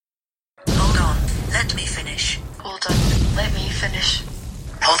let me finish. Hold on, let me finish.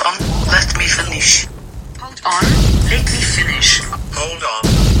 Hold on, let me finish. Hold on, Let me finish. Hold on,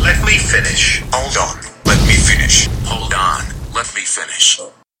 let me finish. Hold on, let me finish. Hold on, let me finish.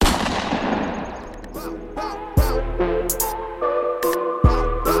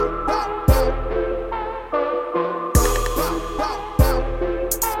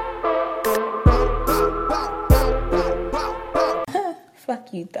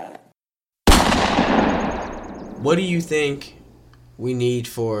 Fuck you thought. What do you think we need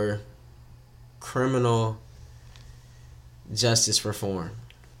for criminal justice reform?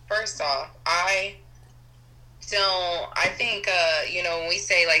 First off, I think, when we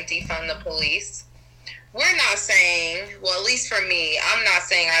say, like, defund the police, we're not saying, well, at least for me, I'm not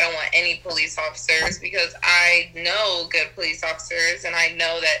saying I don't want any police officers, because I know good police officers, and I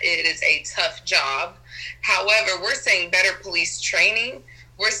know that it is a tough job. However, we're saying better police training.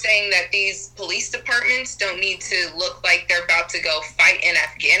 We're saying that these police departments don't need to look like they're about to go fight in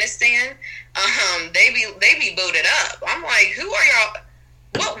Afghanistan. They be booted up. I'm like, who are y'all?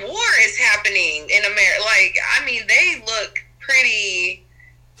 What war is happening in America? Like, I mean, they look pretty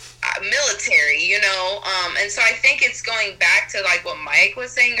military, and so I think it's going back to, like, what Mike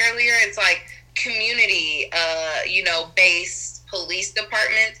was saying earlier. It's like community, based police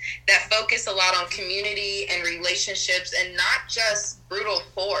departments that focus a lot on community and relationships, and not just brutal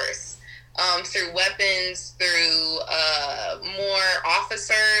force through weapons, through more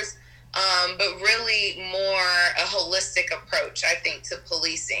officers, but really more a holistic approach, I think, to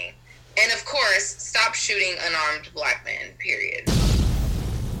policing. And of course, stop shooting unarmed black men, period.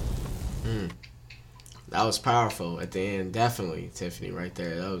 That was powerful at the end. Definitely, Tiffany, right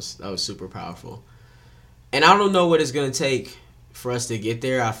there. That was super powerful. And I don't know what it's going to take for us to get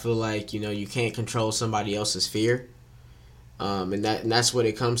there. I feel like, you can't control somebody else's fear. And that's what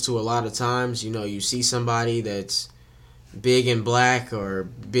it comes to a lot of times. You see somebody that's big and black or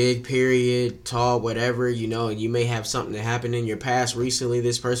big period, tall, whatever, and you may have something that happened in your past recently.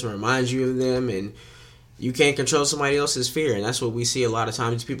 This person reminds you of them, and you can't control somebody else's fear. And that's what we see a lot of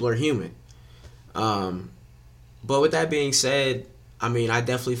times. People are human. But with that being said, I mean, I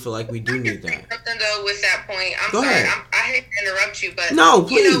definitely feel like we do need that. Something though with that point, Go sorry, ahead. I hate to interrupt you, but no,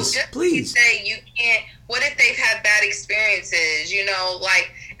 please, just please. Say you can't. What if they've had bad experiences?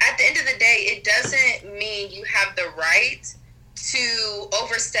 Like, at the end of the day, it doesn't mean you have the right to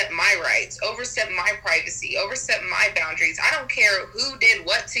overstep my rights, overstep my privacy, overstep my boundaries. I don't care who did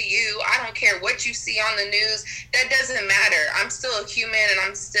what to you. I don't care what you see on the news. That doesn't matter. I'm still a human, and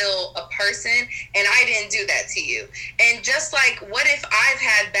I'm still a person, and I didn't do that to you. And just like, what if I've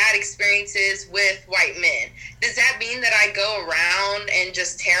had bad experiences with white men? Does that mean that I go around and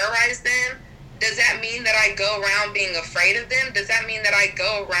just terrorize them? Does that mean that I go around being afraid of them? Does that mean that I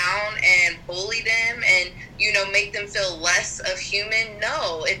go around and bully them and, make them feel less of human?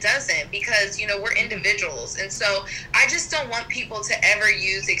 No, it doesn't, because, we're individuals. And so I just don't want people to ever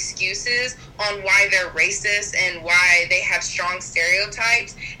use excuses on why they're racist and why they have strong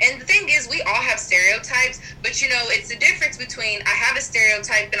stereotypes. And the thing is, we all have stereotypes, but, it's the difference between I have a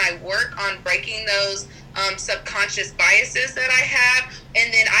stereotype and I work on breaking those subconscious biases that I have,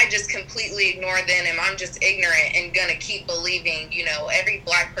 and then I just completely ignore them, and I'm just ignorant and gonna keep believing, every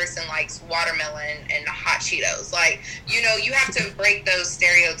black person likes watermelon and hot Cheetos. Like, you have to break those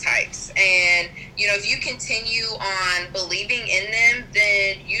stereotypes. And, if you continue on believing in them,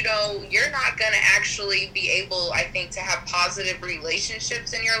 then, you're not gonna actually be able, I think, to have positive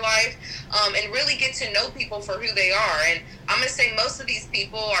relationships in your life, and really get to know people for who they are. And I'm gonna say most of these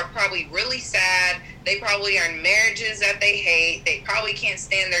people are probably really sad. They probably are in marriages that they hate. They probably can't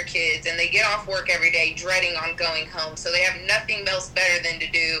stand their kids, and they get off work every day dreading on going home. So they have nothing else better than to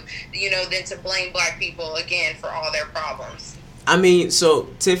do, than to blame black people again for all their problems. I mean, so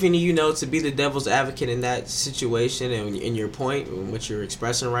Tiffany, to be the devil's advocate in that situation and in your point, and what you're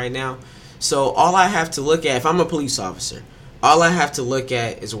expressing right now. So all I have to look at, if I'm a police officer, all I have to look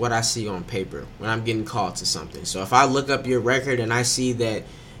at is what I see on paper when I'm getting called to something. So if I look up your record and I see that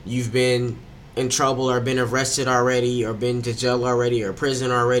you've been in trouble or been arrested already or been to jail already or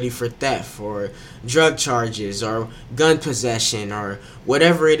prison already for theft or drug charges or gun possession or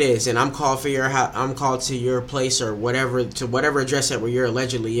whatever it is, and I'm called to your place or whatever address that where you're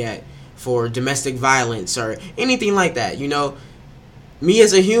allegedly at for domestic violence or anything like that, me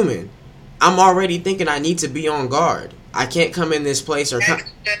as a human, I'm already thinking I need to be on guard. I can't come in this place or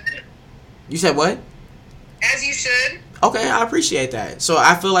You said what? As you should. Okay, I appreciate that. So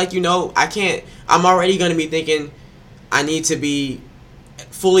I feel like, I'm already going to be thinking I need to be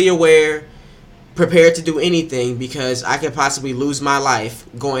fully aware, prepared to do anything because I could possibly lose my life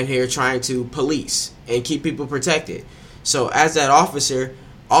going here trying to police and keep people protected. So as that officer,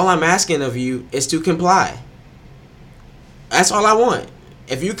 all I'm asking of you is to comply. That's all I want.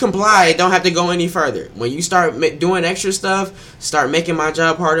 If you comply, it don't have to go any further. When you start doing extra stuff, start making my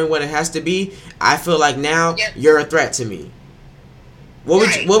job harder than what it has to be, I feel like now you're a threat to me. What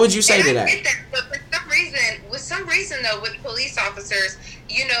would you say and to I that? Get that? But for some reason though, with police officers,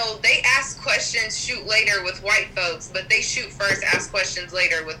 you know, they ask questions, shoot later with white folks, but they shoot first, ask questions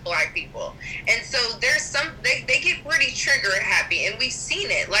later with black people. And so there's they get pretty trigger happy, and we've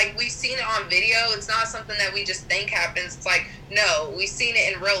seen it. Like, we've seen it on video. It's not something that we just think happens. It's like, no, we've seen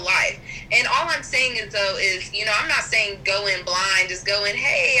it in real life. And all I'm saying is, though, is, you know, I'm not saying go in blind, just go in,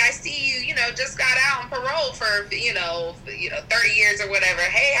 hey, I see you, you know, just got out on parole for, you know, 30 years or whatever.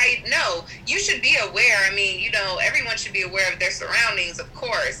 Hey, no, you should be aware. I mean, you know, everyone should be aware of their surroundings, of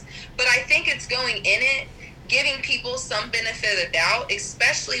course. But I think it's going in it, giving people some benefit of the doubt,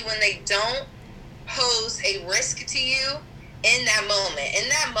 especially when they don't pose a risk to you in that moment. In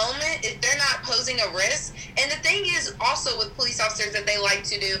that moment, if they're not posing a risk, and the thing is also with police officers that they like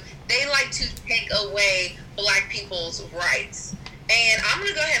to do, they like to take away black people's rights. And I'm going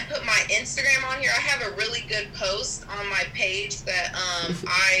to go ahead and put my Instagram on here. I have a really good post on my page that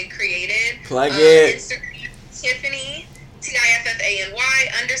I created. Plug it. Instagram, Tiffany, Tiffany_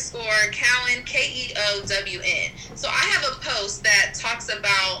 Cowan, KEOWN. So I have a post that talks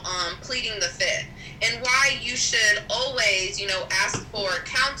about pleading the fifth and why you should always, you know, ask for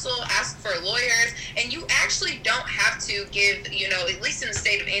counsel, ask for lawyers, and you actually don't have to give, you know, at least in the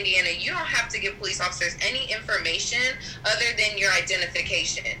state of Indiana, you don't have to give police officers any information other than your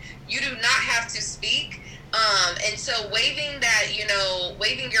identification. You do not have to speak. And so waiving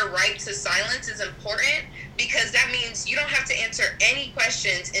your right to silence is important, because that means you don't have to answer any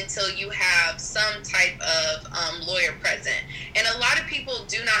questions until you have some type of lawyer present. And a lot of people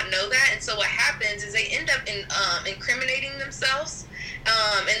do not know that, and so what happens is they end up incriminating themselves,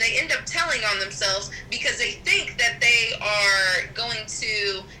 and they end up telling on themselves because they think that they are going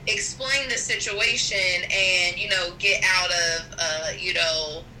to explain the situation and, you know, get out of,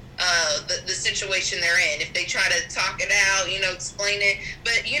 the situation they're in. If they try to talk it out, you know, explain it.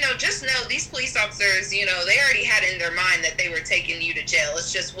 But, you know, just know these police officers, you know, they already had in their mind that they were taking you to jail.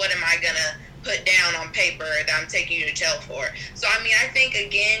 It's just, what am I going to put down on paper that I'm taking you to jail for? So, I mean, I think,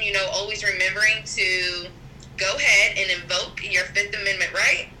 again, you know, always remembering to go ahead and invoke your Fifth Amendment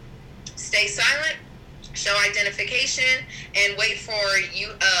right, stay silent, show identification, and wait for you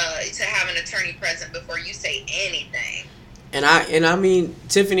to have an attorney present before you say anything. And I mean,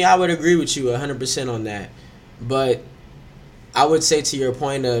 Tiffany, I would agree with you 100% on that. But I would say, to your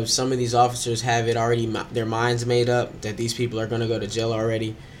point of some of these officers have it already, their minds made up that these people are going to go to jail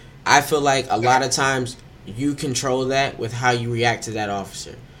already. I feel like a lot of times you control that with how you react to that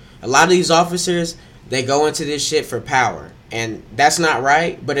officer. A lot of these officers, they go into this shit for power. And that's not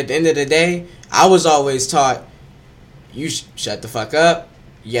right. But at the end of the day, I was always taught, you shut the fuck up,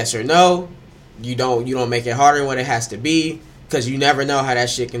 yes or no. You don't make it harder than what it has to be, because you never know how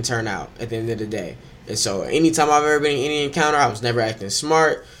that shit can turn out at the end of the day. And so anytime I've ever been in any encounter, I was never acting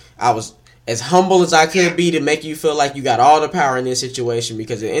smart. I was as humble as I could be to make you feel like you got all the power in this situation,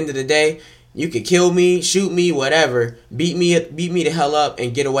 because at the end of the day, you could kill me, shoot me, whatever, beat me the hell up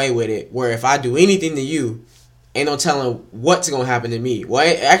and get away with it. Where if I do anything to you, ain't no telling what's going to happen to me.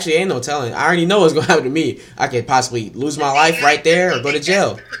 Well, actually, ain't no telling. I already know what's going to happen to me. I could possibly lose my life right there or go to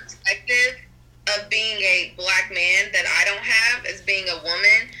jail. Of being a black man that I don't have as being a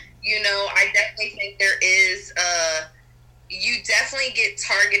woman, you know, I definitely think there is you definitely get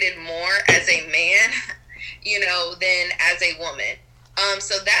targeted more as a man, you know, than as a woman.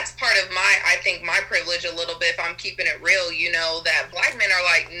 So that's part of I think my privilege a little bit, if I'm keeping it real, you know, that black men are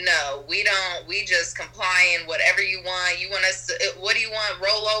like, no, we just comply in whatever you want. You want us to, what do you want?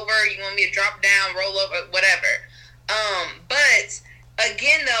 Roll over? You want me to drop down, roll over, whatever. But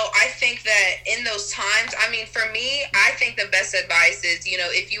again, though, I think that in those times, I mean, for me, I think the best advice is, you know,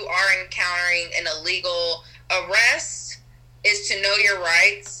 if you are encountering an illegal arrest, is to know your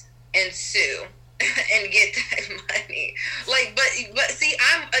rights and sue and get that money. Like, but see,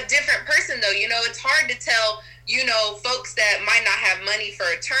 I'm a different person, though. You know, it's hard to tell, you know, folks that might not have money for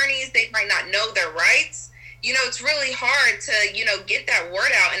attorneys, they might not know their rights. You know, it's really hard to, you know, get that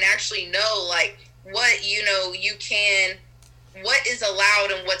word out and actually know, like, what, you know, what is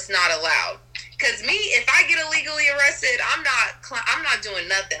allowed and what's not allowed. Cause me, if I get illegally arrested, I'm not doing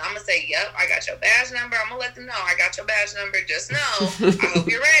nothing. I'm gonna say, "Yep, I got your badge number." I'm gonna let them know I got your badge number. Just know, I hope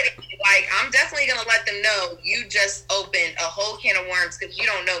you're ready. Like, I'm definitely gonna let them know you just opened a whole can of worms because you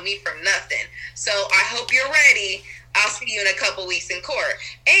don't know me from nothing. So I hope you're ready. I'll see you in a couple weeks in court.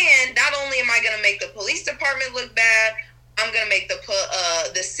 And not only am I gonna make the police department look bad, I'm gonna make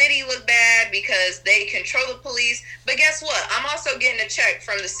the city look bad because they control the police. But guess what? I'm also getting a check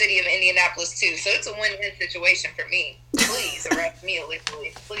from the city of Indianapolis too. So it's a win-win situation for me. Please arrest me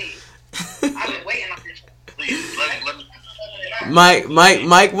illegally, please. I've been waiting on this. Please, let me.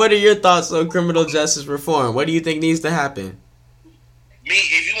 Mike, what are your thoughts on criminal justice reform? What do you think needs to happen? Me,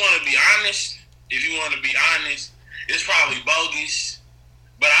 if you want to be honest, it's probably bogus.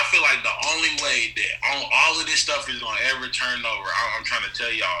 But I feel like the only way that all of this stuff is going to ever turn over, I'm trying to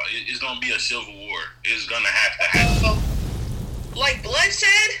tell y'all, it's going to be a civil war. It's going to have to happen. Like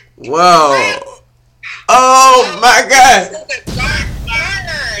bloodshed? Whoa. Oh, my God.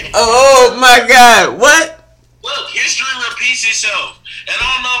 Oh, my God. What? Look, history repeats itself. And I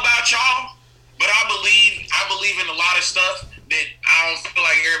don't know about y'all, but I believe in a lot of stuff that I don't feel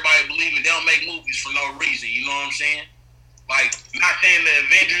like everybody believes in. They don't make movies for no reason. You know what I'm saying? Like, not saying the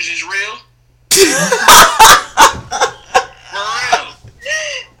Avengers is real. For real.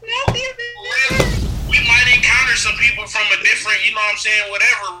 We might encounter some people from a different, you know what I'm saying,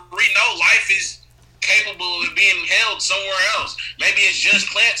 whatever. We know life is capable of being held somewhere else. Maybe it's just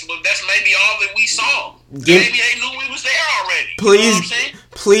plants, but that's maybe all that we saw. Maybe they knew we was there already. Please, you know what I'm saying?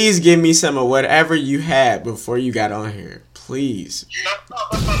 Please give me some of whatever you had before you got on here. Please. No.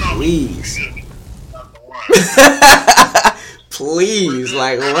 Please. Please,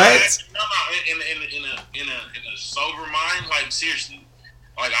 like what? In a sober mind, like seriously,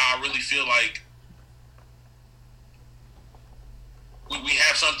 like I really feel like we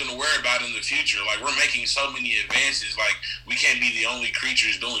have something to worry about in the future. Like, we're making so many advances, like we can't be the only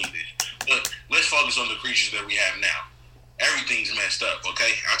creatures doing this. But let's focus on the creatures that we have now. Everything's messed up,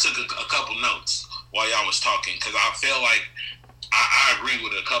 okay? I took a couple notes while y'all was talking because I feel like I agree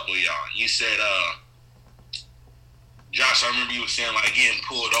with a couple of y'all. You said, Josh, I remember you were saying, like, getting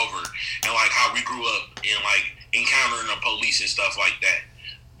pulled over and, like, how we grew up and, like, encountering the police and stuff like that.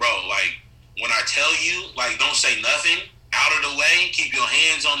 Bro, like, when I tell you, like, don't say nothing, out of the way, keep your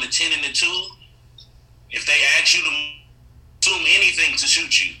hands on the 10 and the 2. If they ask you to assume anything to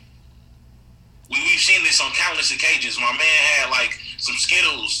shoot you. We've seen this on countless occasions. My man had, like, some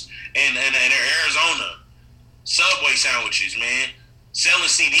Skittles in Arizona. Subway sandwiches, man. Selling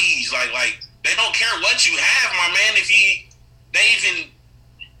CDs, like they don't care what you have, my man. If they even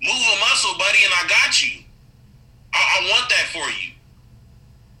move a muscle, buddy, and I got you. I want that for you.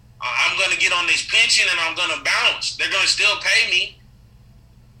 I'm gonna get on this pension and I'm gonna bounce. They're gonna still pay me,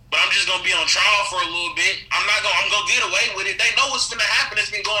 but I'm just gonna be on trial for a little bit. I'm gonna get away with it. They know what's gonna happen.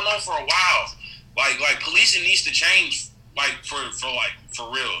 It's been going on for a while. Like policing needs to change, like for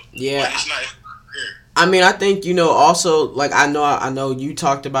real. Yeah. Like, it's not here. I mean, I think, also, like, I know you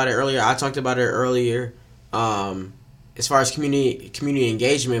talked about it earlier. I talked about it earlier, as far as community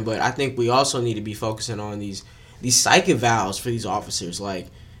engagement. But I think we also need to be focusing on these psych evals for these officers. Like,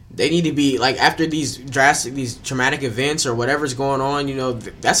 they need to be, like, after these traumatic events or whatever's going on.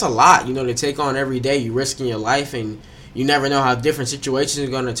 That's a lot. To take on every day. You're risking your life, and you never know how different situations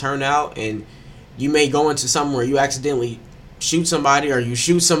are going to turn out. And you may go into somewhere where you accidentally shoot somebody, or you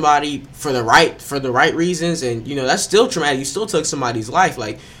shoot somebody for the right reasons, and that's still traumatic. You still took somebody's life.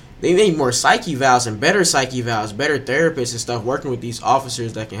 Like, they need more psych evals and better psych evals, better therapists and stuff working with these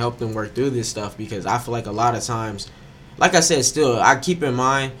officers that can help them work through this stuff, because I feel like a lot of times, like I said, still I keep in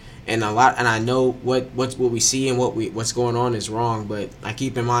mind and I know what we see and what's going on is wrong, but I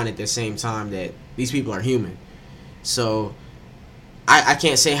keep in mind at the same time that these people are human. So I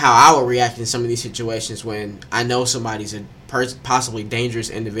can't say how I would react in some of these situations when I know somebody's a possibly dangerous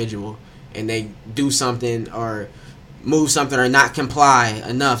individual and they do something or move something or not comply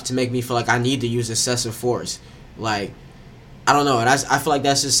enough to make me feel like I need to use excessive force. Like, I don't know. I feel like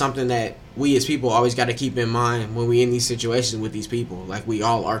that's just something that we as people always got to keep in mind when we're in these situations with these people. Like, we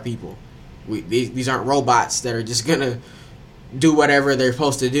all are people. These aren't robots that are just going to do whatever they're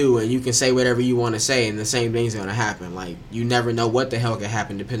supposed to do, and you can say whatever you want to say, and the same thing's going to happen. Like, you never know what the hell could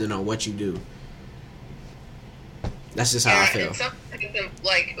happen depending on what you do. That's just how I feel. And something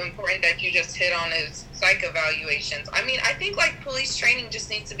like important that you just hit on is psych evaluations. I mean, I think like police training just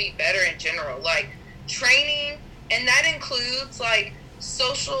needs to be better in general. Like training, and that includes like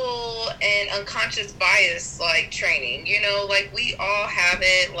social and unconscious bias like training. Like we all have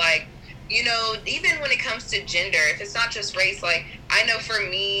it. Like, even when it comes to gender, if it's not just race, like I know for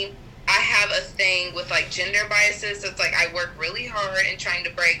me, I have a thing with like gender biases. So it's like I work really hard in trying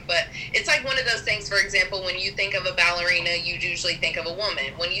to break, but it's like one of those things. For example, when you think of a ballerina, you usually think of a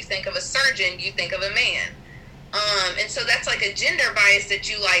woman. When you think of a surgeon, you think of a man. And so that's like a gender bias that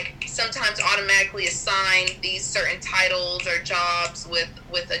you like sometimes automatically assign these certain titles or jobs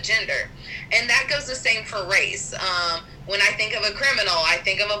with a gender. And that goes the same for race. When I think of a criminal, I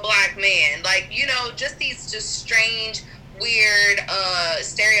think of a black man. Like, you know, just these just strange, weird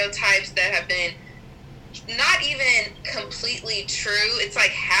stereotypes that have been not even completely true. It's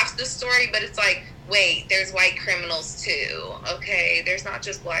like half the story, but it's like, wait, there's white criminals too. Okay, there's not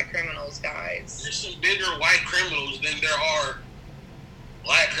just black criminals, guys. There's some bigger white criminals than there are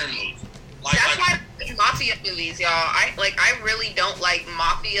black criminals. Like, that's why I like mafia movies, y'all. I really don't like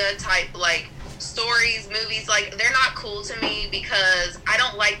mafia type like stories, movies. Like, they're not cool to me because I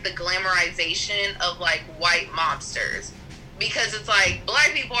don't like the glamorization of like white mobsters. Because it's like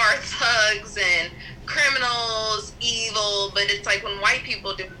black people are thugs and criminals, evil, but it's like when white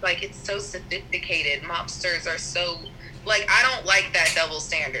people do, like, it's so sophisticated. Mobsters are so, like, I don't like that double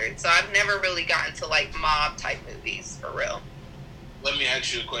standard. So I've never really gotten to like mob type movies for real. Let me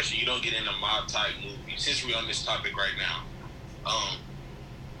ask you a question. You don't get into mob type movies. Since we're on this topic right now,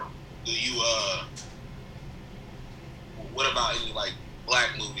 do you what about any like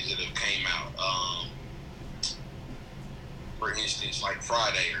black movies that have came out? For instance, like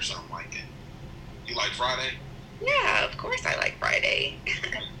Friday or something like that. You like Friday? Yeah, of course I like Friday.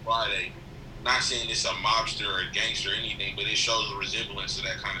 Friday. Not saying it's a mobster or a gangster or anything, but it shows a resemblance to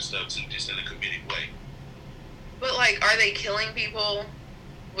that kind of stuff too, just in a comedic way. But like, are they killing people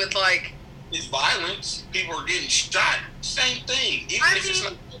with like? It's violence. People are getting shot. Same thing. Even if it's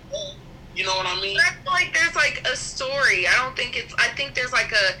not, you know what I mean? I feel like there's like a story. I think there's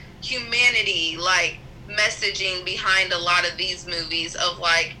like a humanity like messaging behind a lot of these movies of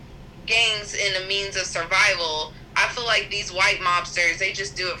like gangs in a means of survival. I feel like these white mobsters, they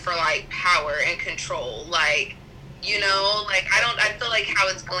just do it for like power and control. Like, you know, like I feel like how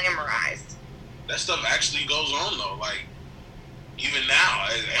it's glamorized. That stuff actually goes on though. Like, even now,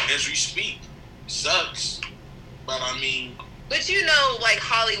 as we speak, it sucks. But I mean, but you know, like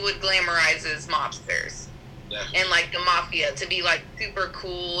Hollywood glamorizes mobsters. definitely. And like the mafia to be like super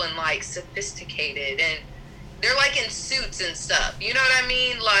cool and like sophisticated, and they're like in suits and stuff. You know what I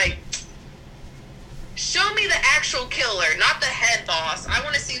mean? Like, show me the actual killer, not the head boss. I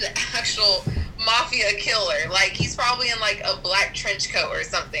want to see the actual mafia killer. Like, he's probably in like a black trench coat or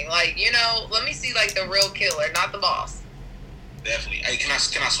something. Like, you know, let me see like the real killer, not the boss. Definitely. Hey, can I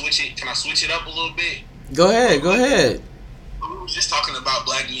switch it? Can I switch it up a little bit? Go ahead. We were just talking about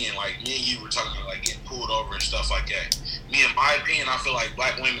black men. Like, me and you were talking about like getting pulled over and stuff like that. Me, in my opinion, I feel like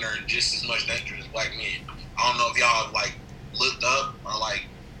black women are in just as much danger as black men. I don't know if y'all have like looked up or like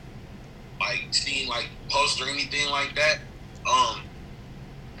seen like posts or anything like that.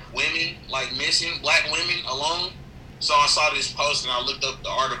 Women like missing, black women alone. So I saw this post and I looked up the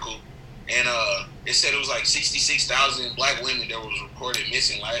article, and it said it was like 66,000 black women that was reported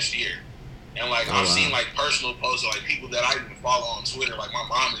missing last year. And like I've seen like personal posts of like people that I even follow on Twitter, like my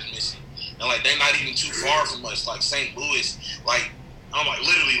mom is missing, and like they're not even too far from us, like St. Louis. Like I'm like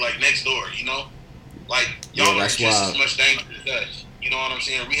literally like next door, you know. Like y'all are just as much danger as us. You know what I'm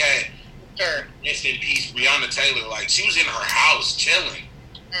saying? We had rest in peace Breonna Taylor. Like she was in her house chilling.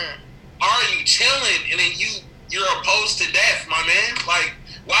 Are you chilling and then you're opposed to death, my man? Like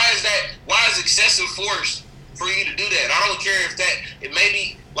why is excessive force for you to do that? I don't care if it may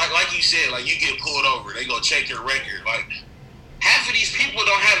be like you said, like you get pulled over, they go check your record. Like half of these people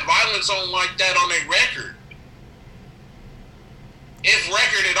don't have violence on like that on their record. If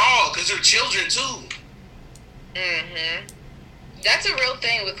record at all, because they're children too. That's a real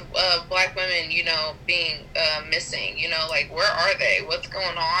thing with black women, you know, being missing. You know, like where are they? What's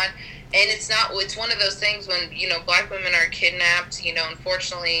going on? And it's one of those things when, you know, black women are kidnapped, you know,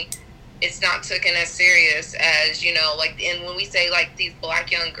 unfortunately it's not taken as serious as, you know, like, and when we say like these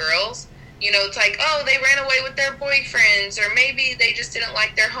black young girls, you know, it's like, oh, they ran away with their boyfriends, or maybe they just didn't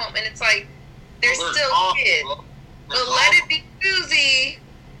like their home, and it's like they're still kids. But let it be Susie,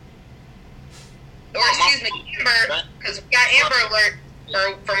 or excuse me, Amber, because we got Amber Alert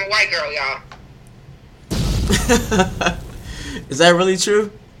from a white girl, y'all. Is that really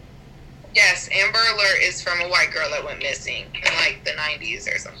true? Yes, Amber Alert is from a white girl that went missing in like the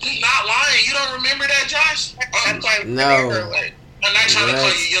 90s or something. He's not lying. You don't remember that, Josh? That's why No. Amber Alert. I'm not trying to call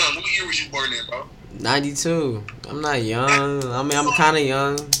you young. What year was you born in, bro? 92. I'm not young. I mean, I'm kind of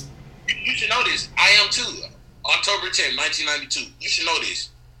young. You should know this. I am too. October 10, 1992. You should know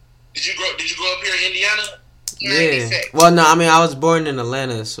this. Did you grow up here in Indiana? Yeah. 96. Well, no, I mean I was born in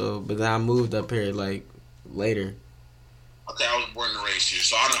Atlanta, but then I moved up here like later. Okay, I was born and raised here,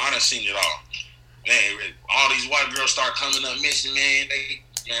 so I done seen it all. Man, all these white girls start coming up missing, man. They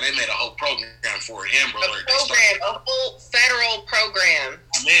made a whole program for it. Amber Alert. A whole federal program.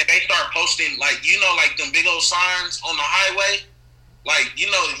 Man, they start posting, like, you know, like them big old signs on the highway. Like, you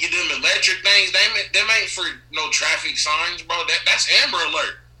know, them electric things, them ain't for no traffic signs, bro. That's Amber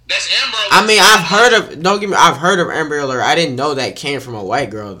Alert. That's Amber Alert. I mean, I've heard of Amber Alert. I didn't know that came from a white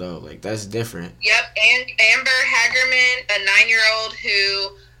girl, though. Like, that's different. Yep, and Amber Hagerman, a 9-year-old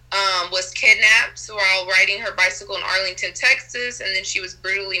who was kidnapped while riding her bicycle in Arlington, Texas, and then she was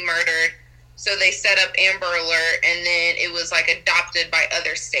brutally murdered. So they set up Amber Alert, and then it was like adopted by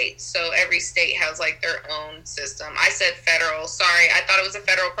other states. So every state has like their own system. I said federal. Sorry, I thought it was a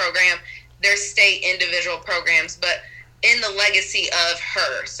federal program. There's state individual programs, but in the legacy of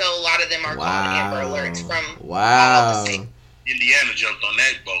her. So a lot of them are called Amber Alerts from all of the states. Indiana jumped on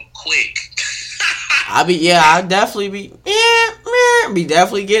that boat quick. I definitely be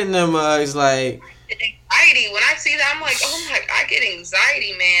definitely getting them. It's like anxiety when I see that. I'm like, oh my, I get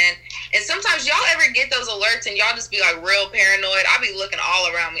anxiety, man. And sometimes y'all ever get those alerts and y'all just be like real paranoid. I be looking all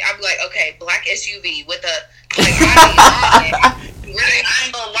around me. I be like, okay, black SUV with a like. I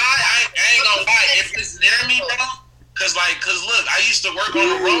ain't gonna lie. If it's near me, bro, cause look, I used to work on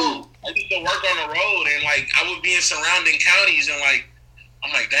the road. And like I would be in surrounding counties and like. I'm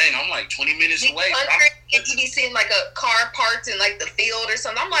like, dang, I'm like 20 minutes away. You be seeing like a car parked in like the field or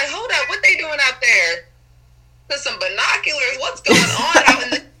something. I'm like, hold up, what they doing out there? Put some binoculars. What's going on out in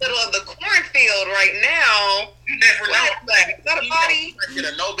the middle of the cornfield right now? You never know. Is that a body? Get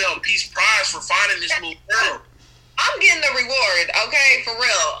a Nobel Peace Prize for finding this little girl. I'm getting the reward, okay? For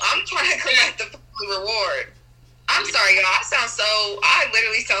real. I'm trying to collect the reward. I'm sorry, y'all. I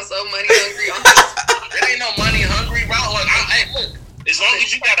literally sound so money hungry on this. There ain't no money hungry, bro. Look. As long as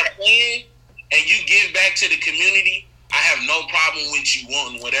you got a plan and you give back to the community, I have no problem with you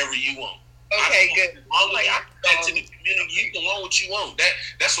wanting whatever you want. Okay, good. As long as you give back to the community, you can want what you want.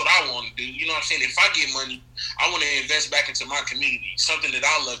 That's what I want to do. You know what I'm saying? If I get money, I want to invest back into my community. Something that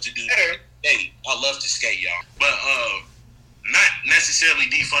I love to do. Hey, I love to skate, y'all. But not necessarily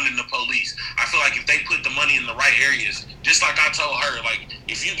defunding the police. I feel like if they put the money in the right areas, just like I told her, like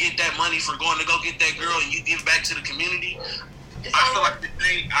if you get that money for going to go get that girl and you give back to the community, I feel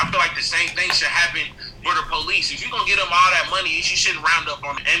like the same thing should happen for the police. If you're gonna get them all that money, you shouldn't round up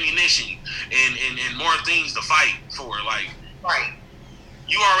on ammunition and more things to fight for. Like, right?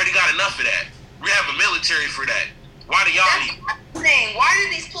 You already got enough of that. We have a military for that. Why do y'all need? Why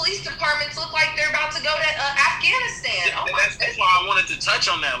do these police departments look like they're about to go to Afghanistan? That's why I wanted to touch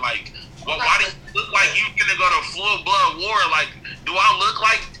on that. Like, why do you look like you gonna go to full blood war? Like, do I look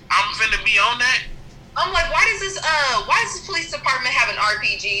like I'm finna be on that? I'm like, why does this police department have an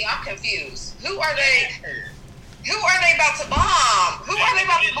RPG? I'm confused. Who are they about to bomb? Who are they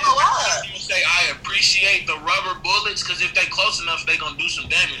about to blow up? You say I appreciate the rubber bullets because if they close enough, they gonna do some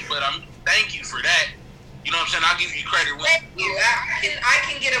damage. But thank you for that. You know what I'm saying? I'll give you credit. Thank you. I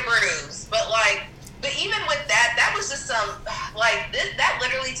can get a bruise, but even with that was just some that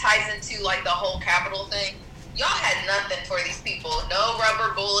literally ties into like the whole Capitol thing. Y'all had nothing for these people. No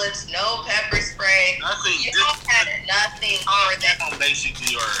rubber bullets, no pepper spray. Nothing. Y'all had nothing for them.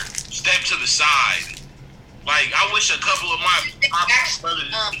 Basically, or step to the side. Like, I wish a couple of my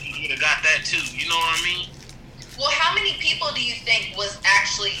brothers would have got that too. You know what I mean? Well, how many people do you think was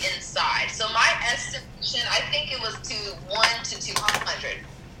actually inside? So my estimation, I think it was 100 to 200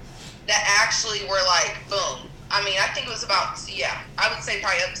 that actually were like, boom. I mean, I think it was about, I would say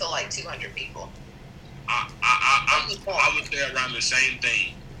probably up to like 200 people. I would say around the same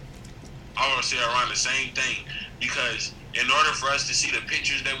thing. Because in order for us to see the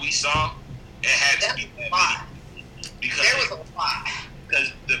pictures that we saw, it had to be that many. Because there was a lot.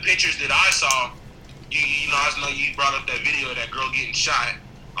 Because the pictures that I saw, you know, I know you brought up that video of that girl getting shot.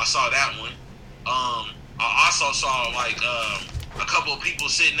 I saw that one. I also saw like a couple of people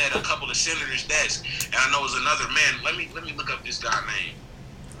sitting at a couple of senators' desks, and I know it was another man. Let me look up this guy's name.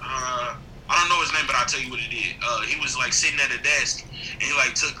 I don't know his name, but I'll tell you what it is. He was like sitting at a desk, and he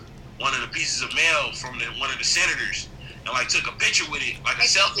like took one of the pieces of mail from one of the senators, and like took a picture with it, like a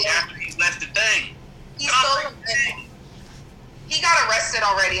selfie after he left the thing. He got arrested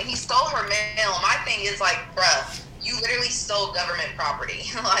already, and he stole her mail. My thing is like, bruh, you literally stole government property.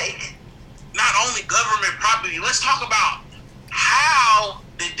 Like, not only government property. Let's talk about how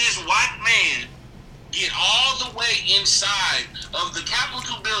did this white man get all the way inside of the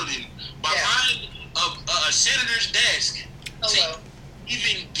Capitol building behind a senator's desk. Hello.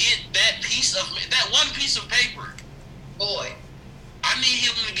 even get that one piece of paper, Boy. I need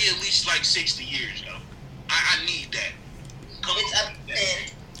him to get at least like 60 years, yo. I need that. It's up to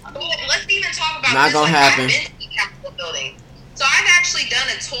 10. Let's even talk about Not this. gonna happen. I've been to the Capitol building. So I've actually done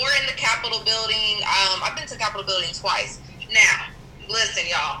a tour in the Capitol building. I've been to Capitol building twice. Now, listen,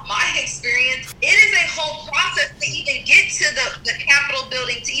 y'all. My experience, it is a whole process to even get to the Capitol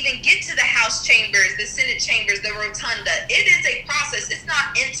building, to even get to the House chambers, the Senate chambers, the rotunda. It is a process. It's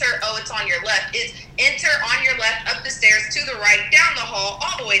not enter, it's on your left. It's enter on your left, up the stairs, to the right, down the hall,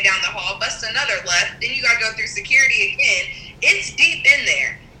 all the way down the hall, bust another left. Then you got to go through security again. It's deep in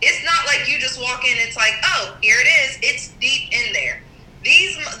there. It's not like you just walk in, it's like, oh, here it is. It's deep in there.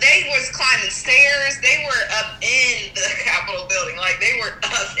 They was climbing stairs. They were up in the Capitol building. Like, they were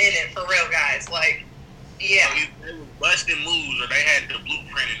up in it for real, guys. Like, yeah. They were busting moves, or they had the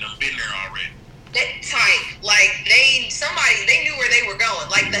blueprint and them been there already. Tight. Like, they knew where they were going.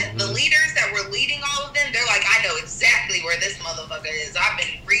 Like, the leaders that were leading all of them, they're like, I know exactly where this motherfucker is. I've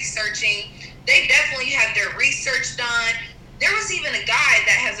been researching. They definitely had their research done. There was even a guy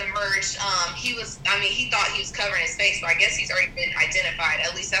that has emerged. He thought he was covering his face, but I guess he's already been identified.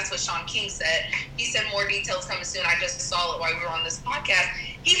 At least that's what Sean King said. He said more details coming soon. I just saw it while we were on this podcast.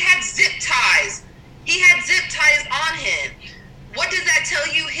 He had zip ties. He had zip ties on him. What does that tell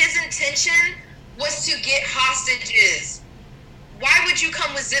you? His intention was to get hostages. Why would you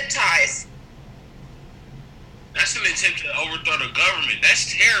come with zip ties? That's an attempt to overthrow the government.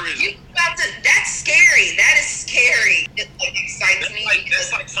 That's terrorism. That's scary. That is scary. It excites me.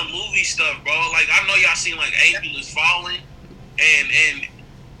 That's like some movie stuff, bro. Like, I know y'all seen like Angel is falling, and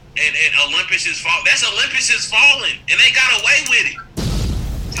Olympus is falling. That's Olympus is falling, and they got away with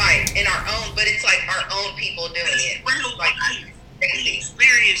it. Tight in our own, but it's like our own people doing it. Real like life. crazy. We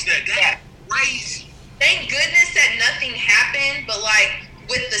experienced that. That's crazy. Thank goodness that nothing happened, but like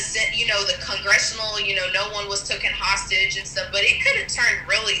with the congressional, no one was taken hostage and stuff, but it could have turned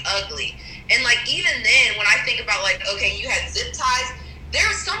really ugly. And like even then, when I think about like, okay, you had zip ties.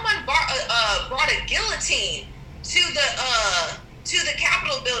 Someone brought a guillotine to the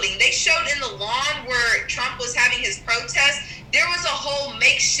Capitol building. They showed in the lawn where Trump was having his protest. There was a whole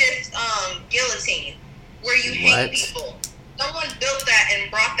makeshift guillotine where you hang people. Someone built that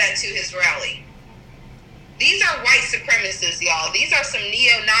and brought that to his rally. These are white supremacists, y'all. These are some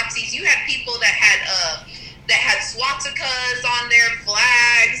neo-Nazis. You had people that had swastikas on their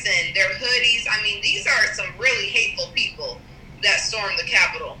flags and their hoodies. I mean, these are some really hateful people that stormed the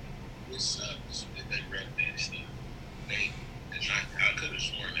Capitol. It sucks that they read that stuff. I could have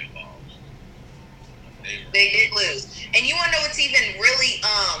sworn they lost. They did lose. And you want to know what's even really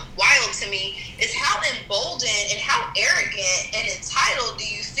wild to me is how emboldened and how arrogant and entitled do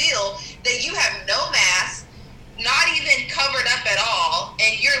you feel that you have no mask, not even covered up at all,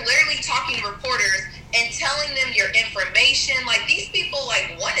 and you're literally talking to reporters and telling them your information. Like, these people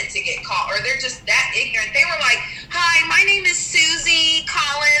like wanted to get caught, or they're just that ignorant. They were like, "Hi, my name is Susie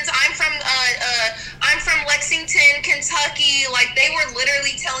Collins. I'm from Lexington, Kentucky." Like, they were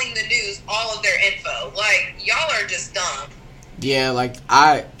literally telling the news all of their info. Like, y'all are just dumb. Yeah,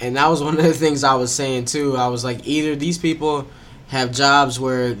 and that was one of the things I was saying too. I was like, either these people have jobs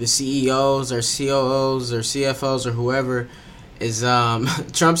where the CEOs or COOs or CFOs or whoever is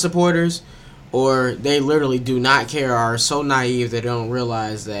Trump supporters, or they literally do not care, are so naive they don't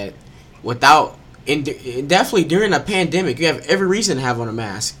realize that definitely during a pandemic, you have every reason to have on a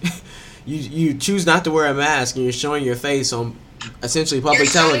mask. you choose not to wear a mask and you're showing your face on essentially public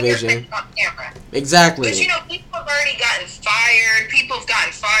television. On camera. Exactly. But people have already gotten fired. People have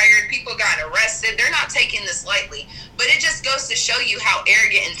gotten fired. People have gotten arrested. They're not taking this lightly. But it just goes to show you how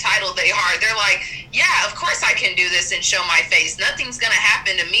arrogant and entitled they are. They're like, yeah, of course I can do this and show my face. Nothing's going to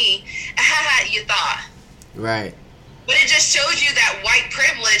happen to me. You thought. Right. But it just shows you that white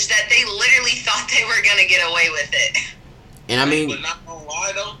privilege that they literally thought they were going to get away with it. And I mean, but not gonna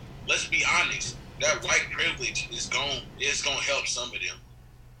lie though, let's be honest. That white privilege is gonna help some of them.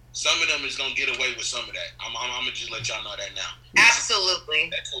 Some of them is gonna get away with some of that. I'm gonna just let y'all know that now. Absolutely.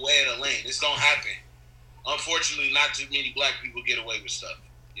 That's the way of the lane. It's gonna happen. Unfortunately, not too many black people get away with stuff,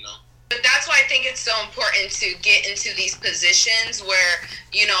 But that's why I think it's so important to get into these positions where,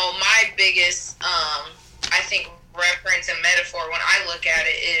 my biggest, I think, reference and metaphor when I look at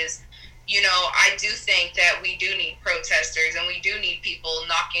it is, I do think that we do need protesters and we do need people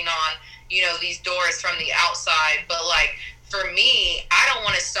knocking on, these doors from the outside. But like, for me, I don't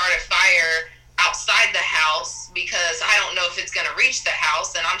want to start a fire outside the house because I don't know if it's going to reach the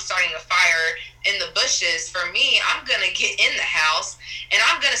house, and I'm starting a fire in the bushes. For me, I'm going to get in the house and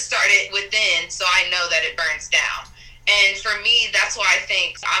I'm going to start it within so I know that it burns down. And for me, that's why I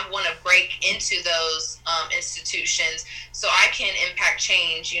think I want to break into those institutions so I can impact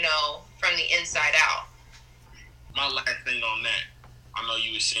change, you know, from the inside out. My last thing on that, I know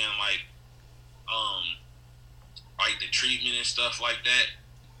you were saying like the treatment and stuff like that.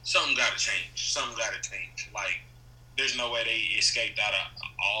 Something got to change. Like, there's no way they escaped out of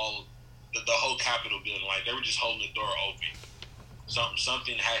all the whole Capitol building. Like, they were just holding the door open.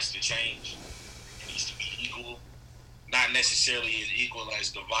 Something has to change. It needs to be equal. Not necessarily as equal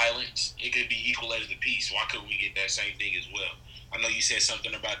as the violence. It could be equal as the peace. Why couldn't we get that same thing as well? I know you said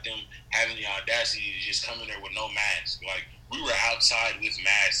something about them having the audacity to just come in there with no mask. Like, we were outside with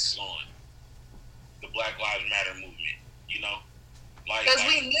masks on. The Black Lives Matter movement, you know? Because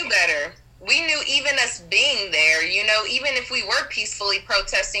we knew better. We knew even us being there, you know, even if we were peacefully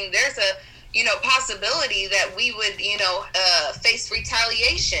protesting, there's a, you know, possibility that we would, you know, face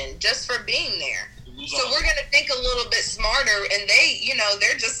retaliation just for being there. So we're going to think a little bit smarter, and they, you know,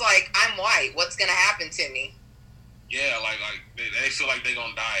 they're just like, I'm white. What's going to happen to me? Yeah, like they feel like they're going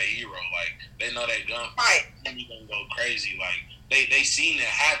to die a hero. Like, they know that gun right. You're going to go crazy. Like, they seen it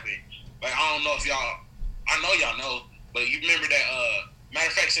happen. Like, I don't know if y'all, I know y'all know, but you remember that, matter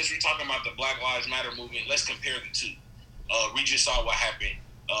of fact, since we're talking about the Black Lives Matter movement, let's compare the two. We just saw what happened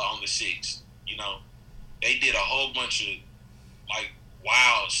on the 6th. You know, they did a whole bunch of, like,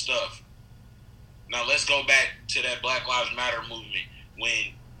 wild stuff. Now, let's go back to that Black Lives Matter movement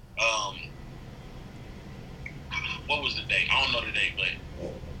when, what was the date? I don't know the date, but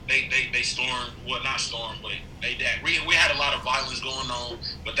they stormed, well, not stormed, but they did. We had a lot of violence going on,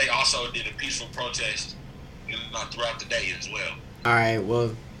 but they also did a peaceful protest, you know, throughout the day as well. All right,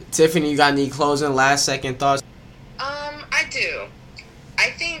 well, Tiffany, you got any closing, last second thoughts? I do. I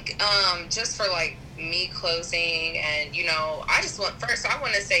think just for like me closing, and you know, I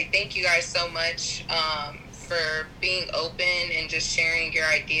want to say thank you guys so much for being open and just sharing your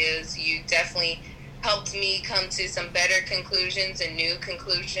ideas. You definitely helped me come to some better conclusions and new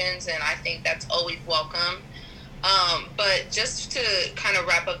conclusions, and I think that's always welcome. But just to kind of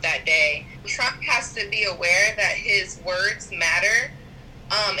wrap up that day, Trump has to be aware that his words matter,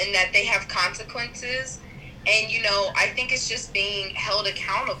 and that they have consequences. And, you know, I think it's just being held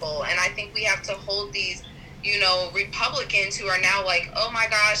accountable. And I think we have to hold these, you know, Republicans who are now like, oh my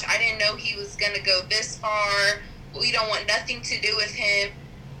gosh, I didn't know he was going to go this far. We don't want nothing to do with him.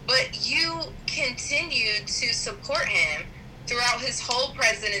 But you continued to support him throughout his whole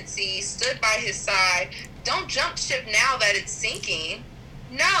presidency, stood by his side. Don't jump ship now that it's sinking.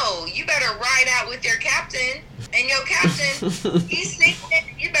 No, you better ride out with your captain. And your captain, he's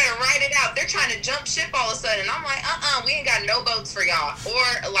sinking. You better ride it out. They're trying to jump ship all of a sudden. I'm like, we ain't got no boats for y'all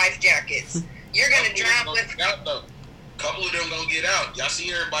or life jackets. You're going to drown with... Couple of them gonna get out. Y'all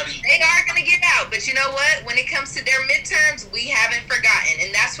see everybody. They are gonna get out, but you know what? When it comes to their midterms, we haven't forgotten,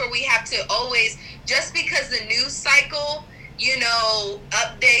 and that's where we have to always. Just because the news cycle, you know,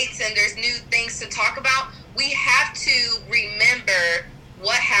 updates and there's new things to talk about, we have to remember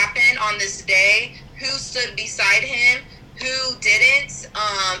what happened on this day, who stood beside him, who didn't,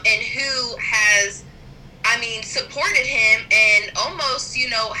 and who has, supported him and almost, you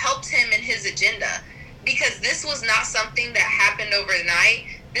know, helped him in his agenda. Because this was not something that happened overnight.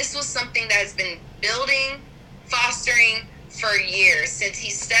 This was something that has been building, fostering for years since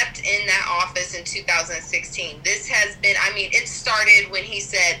he stepped in that office in 2016. This has been, it started when he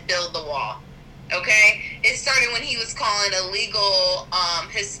said, build the wall. Okay? It started when he was calling illegal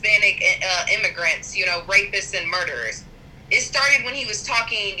Hispanic immigrants, you know, rapists and murderers. It started when he was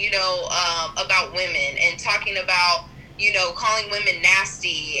talking, you know, about women and talking about, you know, calling women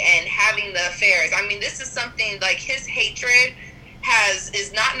nasty and having the affairs. This is something like his hatred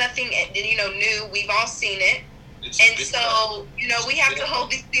is not nothing, you know, new. We've all seen it. And so, you know, we have to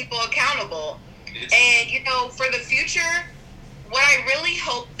hold these people accountable. And, you know, for the future, what I really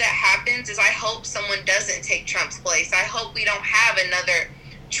hope that happens is I hope someone doesn't take Trump's place. I hope we don't have another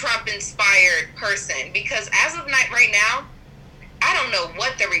Trump-inspired person. Because as of right now, I don't know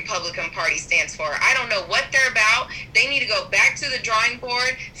what the Republican Party stands for. I don't know what they're about. They need to go back to the drawing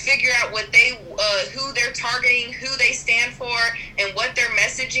board, figure out what who they're targeting, who they stand for, and what their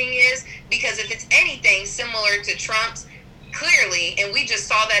messaging is. Because if it's anything similar to Trump's, clearly, and we just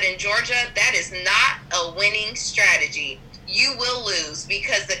saw that in Georgia, that is not a winning strategy. You will lose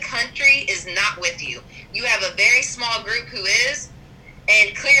because the country is not with you. You have a very small group who is,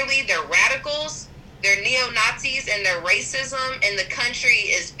 and clearly they're radicals. They're neo-Nazis and their racism, and the country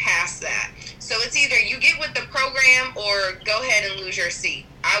is past that. So it's either you get with the program or go ahead and lose your seat.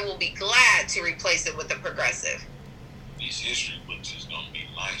 I will be glad to replace it with a progressive. These history books is going to be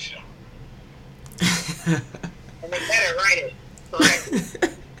nice, y'all. And they better I'm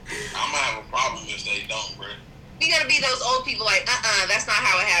gonna have a problem if they don't, bro. We gotta be those old people like, that's not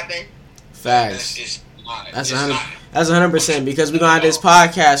how it happened. Facts. It's not. That's It's 100. not. That's 100% because we're gonna have this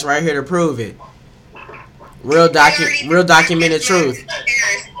podcast right here to prove it. Real documented truth.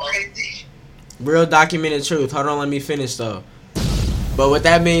 Real documented truth. Hold on, let me finish though. But with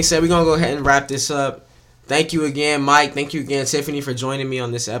that being said, we're gonna go ahead and wrap this up. Thank you again, Mike. Thank you again, Tiffany, for joining me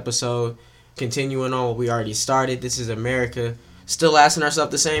on this episode. Continuing on what we already started. This is America. Still asking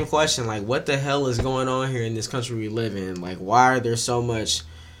ourselves the same question, like, what the hell is going on here in this country we live in? Like, why are there so much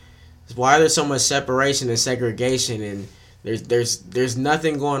separation and segregation, and there's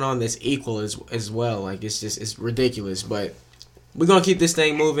nothing going on that's equal as well. Like, it's ridiculous. But we're gonna keep this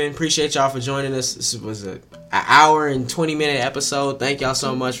thing moving. Appreciate y'all for joining us. This was an hour and 20-minute episode. Thank y'all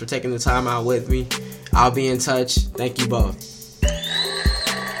so much for taking the time out with me. I'll be in touch. Thank you both.